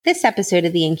This episode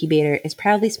of The Incubator is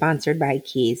proudly sponsored by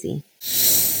Casey.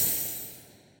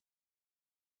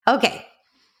 Okay.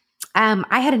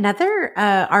 I had another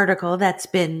article that's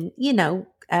been,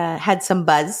 had some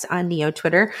buzz on Neo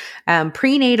Twitter.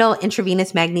 Prenatal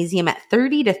intravenous magnesium at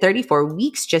 30 to 34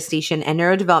 weeks gestation and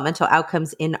neurodevelopmental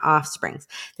outcomes in offsprings.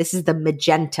 This is the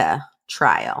Magenta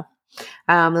trial.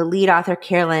 The lead author,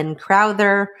 Carolyn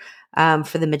Crowther,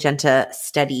 for the Magenta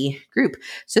study group.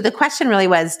 So the question really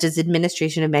was, does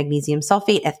administration of magnesium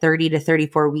sulfate at 30 to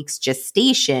 34 weeks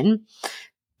gestation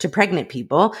to pregnant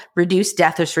people reduce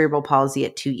death or cerebral palsy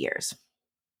at 2 years?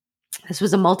 This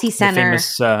was a multi-center.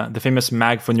 The famous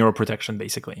MAG for neuroprotection,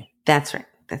 basically. That's right.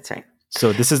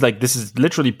 So this is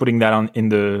literally putting that on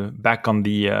the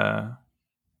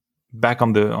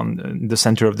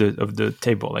center of the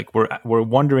table. Like we're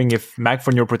wondering if MAG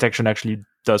for neuroprotection actually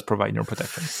does provide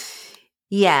neuroprotection.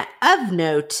 Yeah. Of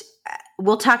note,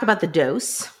 we'll talk about the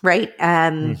dose, right?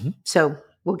 So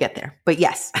we'll get there. But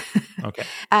yes. Okay.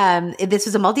 This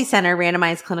was a multi-center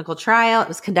randomized clinical trial. It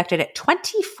was conducted at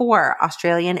 24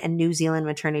 Australian and New Zealand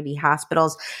maternity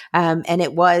hospitals. And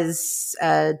it was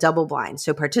double blind.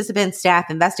 So participants, staff,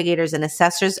 investigators, and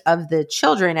assessors of the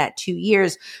children at 2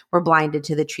 years were blinded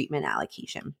to the treatment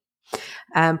allocation.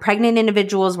 Pregnant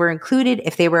individuals were included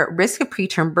if they were at risk of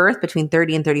preterm birth between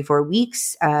 30 and 34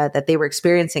 weeks, that they were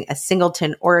experiencing a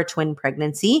singleton or a twin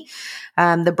pregnancy.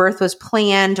 The birth was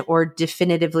planned or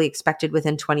definitively expected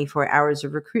within 24 hours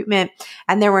of recruitment,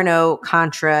 and there were no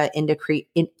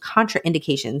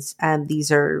contraindications.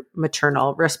 These are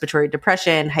maternal respiratory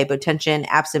depression, hypotension,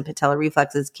 absent patellar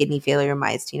reflexes, kidney failure,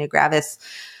 myasthenia gravis.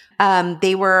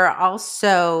 They were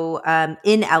also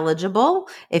ineligible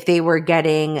if they were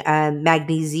getting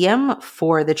magnesium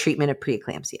for the treatment of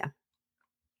preeclampsia.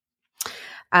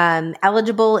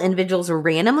 Eligible individuals were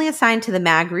randomly assigned to the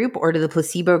MAG group or to the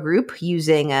placebo group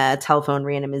using a telephone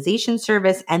randomization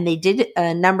service. And they did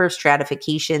a number of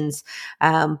stratifications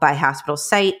by hospital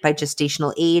site, by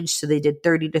gestational age. So they did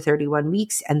 30 to 31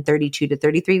 weeks and 32 to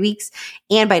 33 weeks,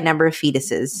 and by number of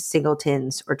fetuses,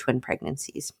 singletons or twin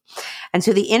pregnancies. And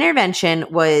so the intervention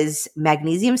was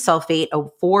magnesium sulfate, a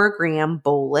 4-gram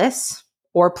bolus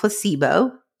or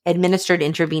placebo, administered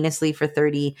intravenously for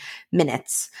 30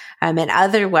 minutes. And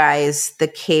otherwise, the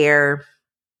care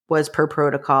was per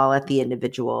protocol at the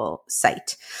individual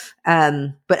site.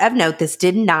 But of note, this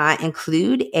did not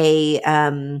include a,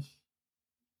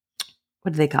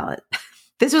 what do they call it?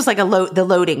 This was like the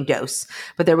loading dose,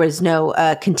 but there was no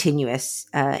continuous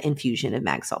infusion of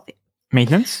mag sulfate.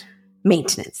 Maintenance?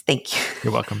 Maintenance. Thank you.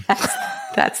 You're welcome.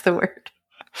 That's the word.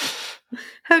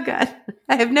 Oh, God.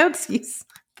 I have no excuse.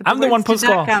 I'm the one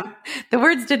post-call. The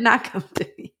words did not come to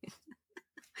me.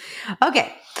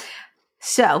 Okay.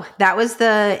 So that was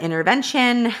the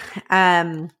intervention.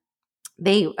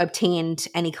 They obtained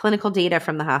any clinical data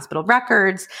from the hospital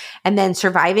records, and then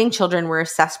surviving children were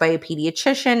assessed by a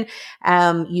pediatrician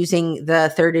using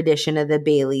the 3rd edition of the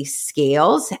Bailey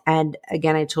scales. And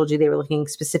again, I told you they were looking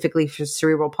specifically for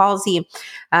cerebral palsy.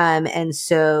 And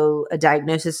so a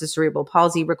diagnosis of cerebral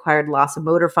palsy required loss of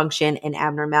motor function and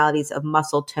abnormalities of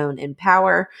muscle tone and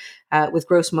power, with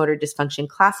gross motor dysfunction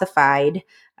classified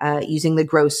using the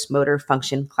gross motor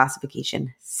function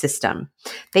classification system.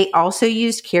 They also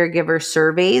used caregiver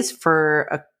surveys for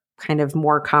a kind of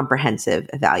more comprehensive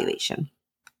evaluation.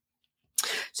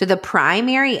 So the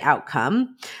primary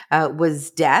outcome was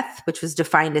death, which was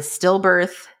defined as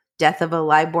stillbirth, death of a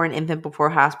live-born infant before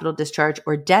hospital discharge,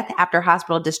 or death after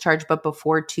hospital discharge but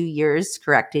before 2 years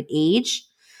corrected age,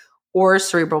 or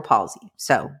cerebral palsy.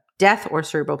 So death or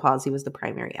cerebral palsy was the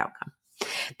primary outcome.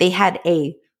 They had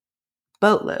a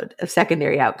boatload of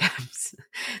secondary outcomes.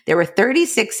 There were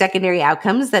 36 secondary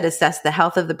outcomes that assessed the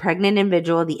health of the pregnant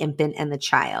individual, the infant, and the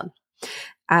child.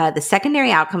 The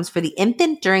secondary outcomes for the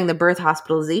infant during the birth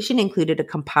hospitalization included a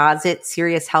composite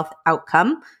serious health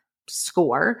outcome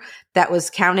score that was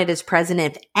counted as present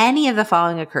if any of the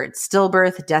following occurred: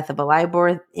 stillbirth, death of a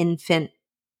live-born infant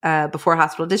before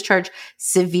hospital discharge,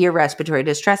 severe respiratory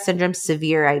distress syndrome,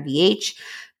 severe IVH,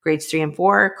 grades 3 and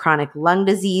 4, chronic lung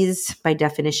disease, by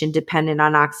definition dependent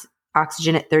on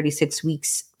oxygen at 36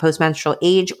 weeks postmenstrual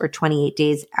age or 28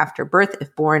 days after birth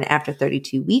if born after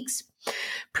 32 weeks.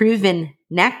 Proven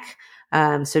neck,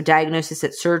 so diagnosis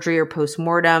at surgery or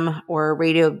postmortem, or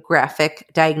radiographic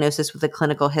diagnosis with a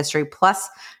clinical history plus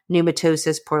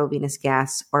pneumatosis, portal venous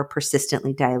gas, or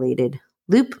persistently dilated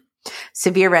loop.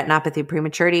 Severe retinopathy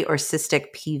prematurity or cystic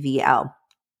PVL.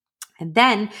 And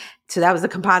then, so that was the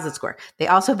composite score. They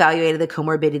also evaluated the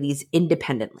comorbidities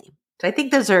independently. So I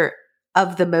think those are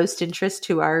of the most interest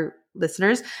to our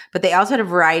listeners, but they also had a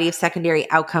variety of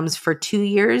secondary outcomes for 2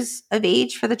 years of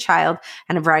age for the child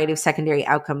and a variety of secondary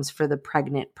outcomes for the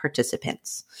pregnant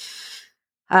participants.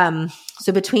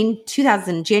 So between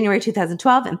January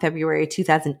 2012 and February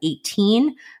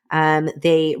 2018,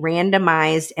 they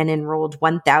randomized and enrolled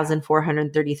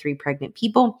 1,433 pregnant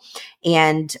people,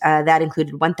 and that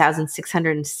included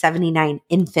 1,679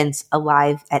 infants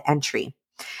alive at entry.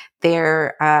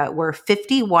 There were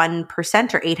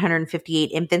 51% or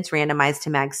 858 infants randomized to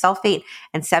mag sulfate,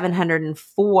 and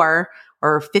 704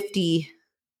 or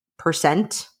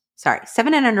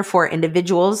 704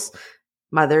 individuals,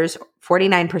 mothers,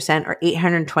 49% or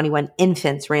 821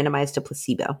 infants randomized to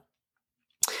placebo.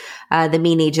 The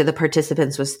mean age of the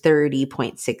participants was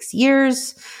 30.6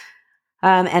 years.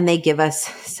 And they give us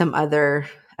some other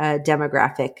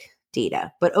demographic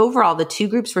data. But overall, the two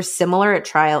groups were similar at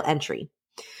trial entry.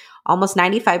 Almost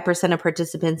 95% of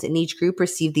participants in each group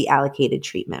received the allocated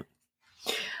treatment.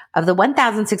 Of the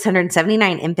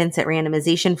 1,679 infants at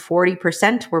randomization,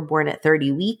 40% were born at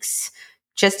 30 weeks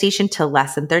gestation to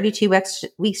less than 32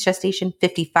 weeks gestation.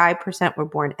 55% were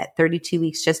born at 32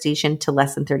 weeks gestation to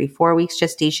less than 34 weeks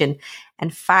gestation. And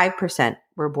 5%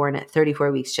 were born at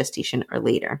 34 weeks gestation or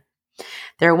later.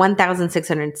 There are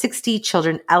 1,660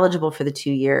 children eligible for the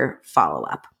 2-year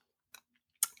follow-up.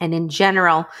 And in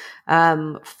general,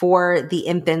 for the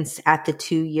infants at the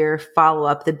 2-year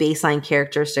follow-up, the baseline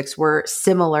characteristics were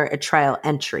similar at trial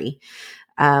entry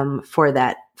for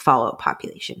that follow-up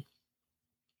population.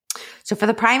 So for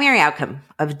the primary outcome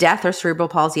of death or cerebral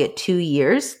palsy at 2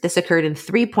 years, this occurred in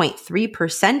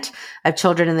 3.3% of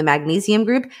children in the magnesium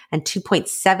group and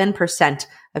 2.7%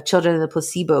 of children in the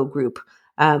placebo group,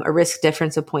 a risk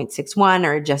difference of 0.61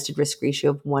 or adjusted risk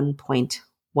ratio of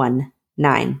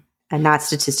 1.19. And not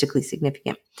statistically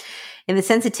significant. In the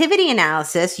sensitivity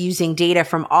analysis, using data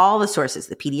from all the sources,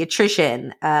 the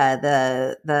pediatrician,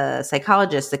 the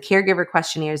psychologist, the caregiver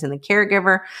questionnaires, and the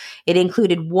caregiver, it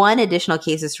included one additional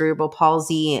case of cerebral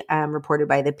palsy reported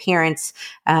by the parents,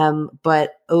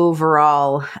 but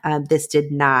overall, this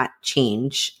did not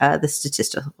change the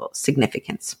statistical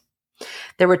significance.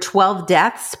 There were 12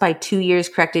 deaths by 2 years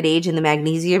corrected age in the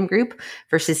magnesium group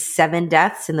versus 7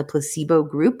 deaths in the placebo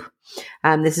group.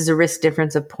 This is a risk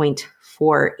difference of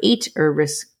 0.48 or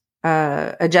risk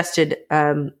adjusted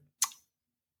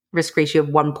risk ratio of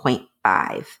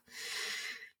 1.5.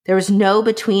 There was no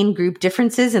between group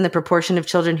differences in the proportion of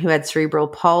children who had cerebral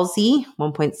palsy,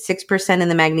 1.6% in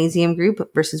the magnesium group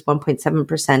versus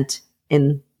 1.7%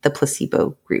 in the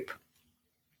placebo group.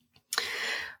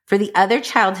 For the other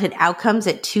childhood outcomes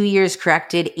at 2 years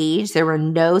corrected age, there were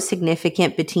no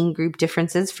significant between group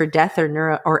differences for death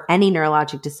or any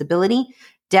neurologic disability,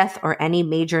 death or any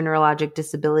major neurologic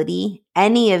disability,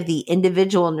 any of the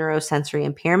individual neurosensory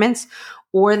impairments,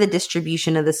 or the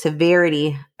distribution of the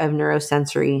severity of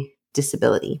neurosensory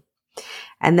disability.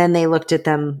 And then they looked at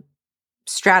them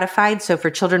stratified. So for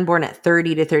children born at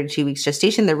 30 to 32 weeks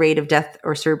gestation, the rate of death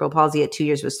or cerebral palsy at 2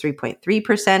 years was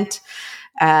 3.3%.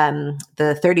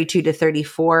 The 32 to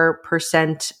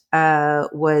 34%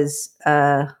 was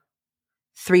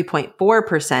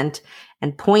 3.4%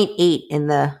 and 0.8 in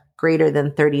the greater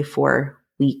than 34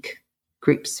 week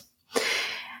groups.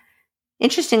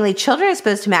 Interestingly, children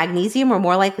exposed to magnesium were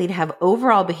more likely to have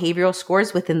overall behavioral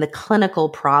scores within the clinical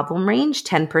problem range,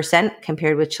 10%,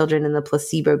 compared with children in the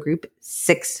placebo group,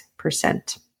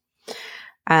 6%.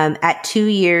 At 2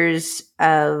 years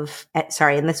and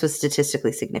this was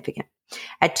statistically significant.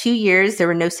 At 2 years, there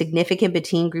were no significant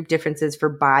between group differences for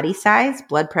body size,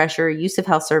 blood pressure, use of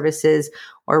health services,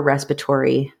 or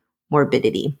respiratory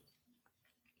morbidity.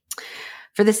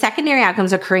 For the secondary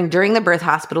outcomes occurring during the birth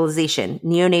hospitalization,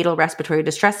 neonatal respiratory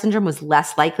distress syndrome was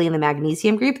less likely in the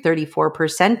magnesium group,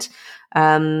 34%,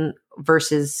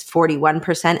 versus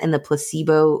 41% in the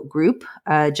placebo group,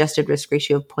 adjusted risk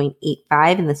ratio of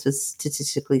 0.85, and this was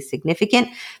statistically significant.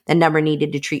 The number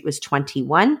needed to treat was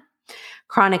 21.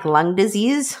 Chronic lung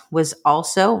disease was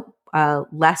also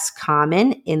less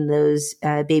common in those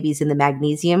babies in the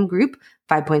magnesium group,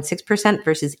 5.6%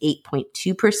 versus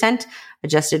 8.2%,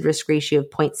 adjusted risk ratio of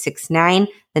 0.69.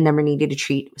 The number needed to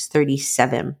treat was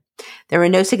 37. There were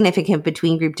no significant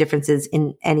between group differences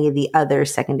in any of the other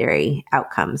secondary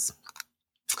outcomes.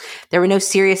 There were no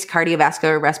serious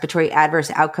cardiovascular respiratory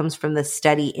adverse outcomes from the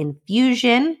study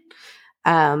infusion,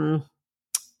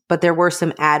 but there were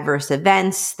some adverse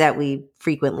events that we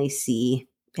frequently see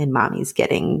in mommies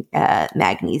getting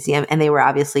magnesium, and they were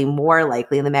obviously more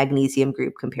likely in the magnesium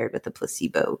group compared with the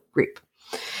placebo group.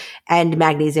 And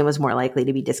magnesium was more likely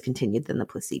to be discontinued than the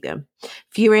placebo.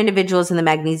 Fewer individuals in the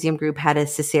magnesium group had a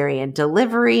cesarean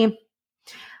delivery.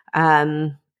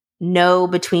 No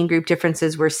between group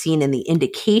differences were seen in the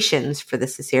indications for the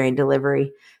cesarean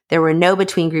delivery. There were no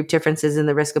between group differences in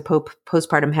the risk of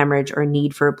postpartum hemorrhage or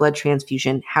need for a blood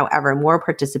transfusion. However, more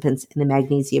participants in the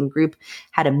magnesium group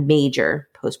had a major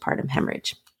postpartum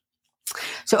hemorrhage.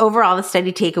 So overall, the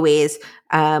study takeaways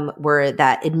were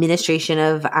that administration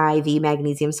of IV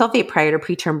magnesium sulfate prior to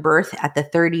preterm birth at the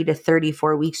 30 to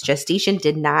 34 weeks gestation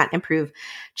did not improve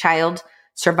child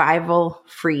survival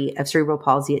free of cerebral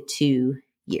palsy at 2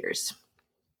 years.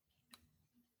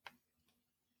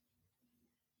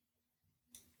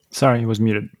 Sorry, it was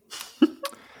muted.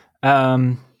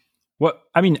 I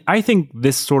think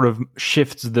this sort of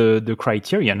shifts the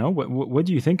criteria. No, what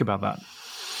do you think about that?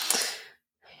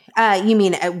 You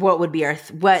mean what would be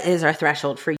what is our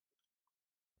threshold for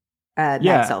mag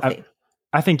sulfate?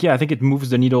 I think it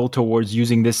moves the needle towards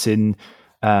using this in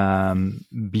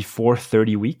before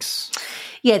 30 weeks.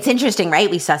 Yeah, it's interesting, right?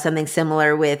 We saw something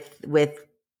similar with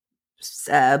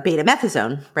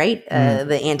betamethasone, right?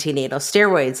 The antenatal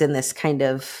steroids in this kind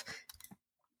of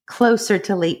closer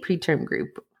to late preterm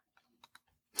group.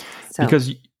 So.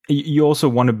 Because you also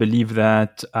want to believe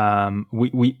that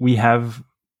we have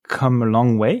come a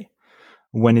long way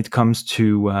when it comes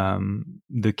to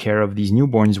the care of these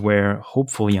newborns, where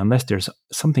hopefully, unless there's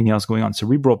something else going on,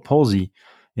 cerebral palsy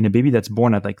in a baby that's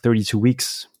born at like 32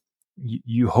 weeks,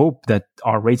 you hope that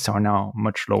our rates are now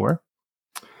much lower.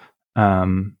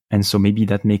 And so maybe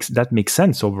that makes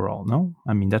sense overall. No,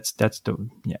 I mean that's the.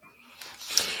 Yeah,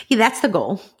 that's the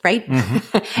goal, right?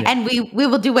 Mm-hmm. Yeah. And we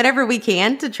will do whatever we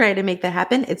can to try to make that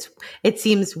happen. It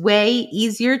seems way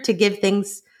easier to give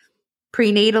things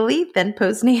prenatally than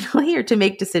postnatally, or to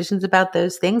make decisions about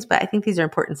those things. But I think these are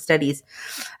important studies.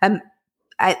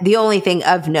 The only thing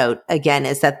of note, again,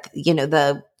 is that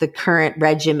the current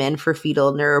regimen for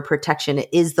fetal neuroprotection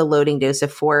is the loading dose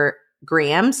of 4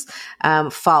 grams,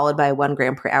 followed by 1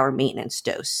 gram per hour maintenance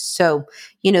dose. So,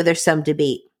 there's some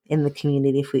debate in the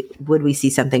community if we see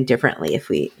something differently if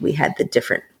we had the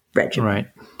different regimen. Right.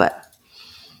 But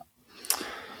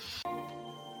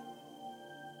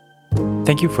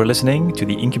thank you for listening to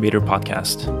the Incubator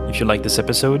Podcast. If you like this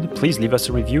episode, please leave us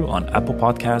a review on Apple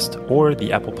Podcast or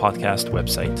the Apple Podcast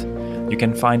website. You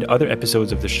can find other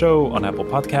episodes of the show on Apple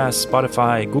Podcasts,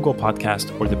 Spotify, Google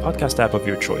Podcast, or the podcast app of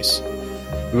your choice.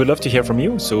 We would love to hear from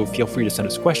you, so feel free to send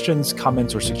us questions,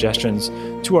 comments, or suggestions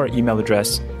to our email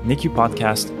address,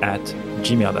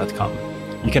 nicupodcast@gmail.com.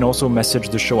 You can also message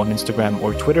the show on Instagram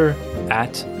or Twitter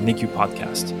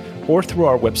 @nicupodcast, or through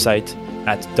our website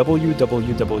at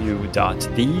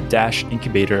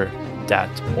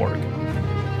www.the-incubator.org.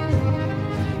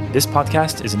 This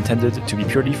podcast is intended to be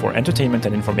purely for entertainment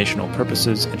and informational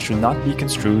purposes and should not be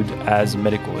construed as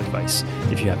medical advice.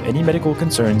 If you have any medical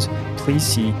concerns, please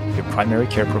see your primary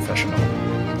care professional.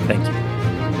 Thank you.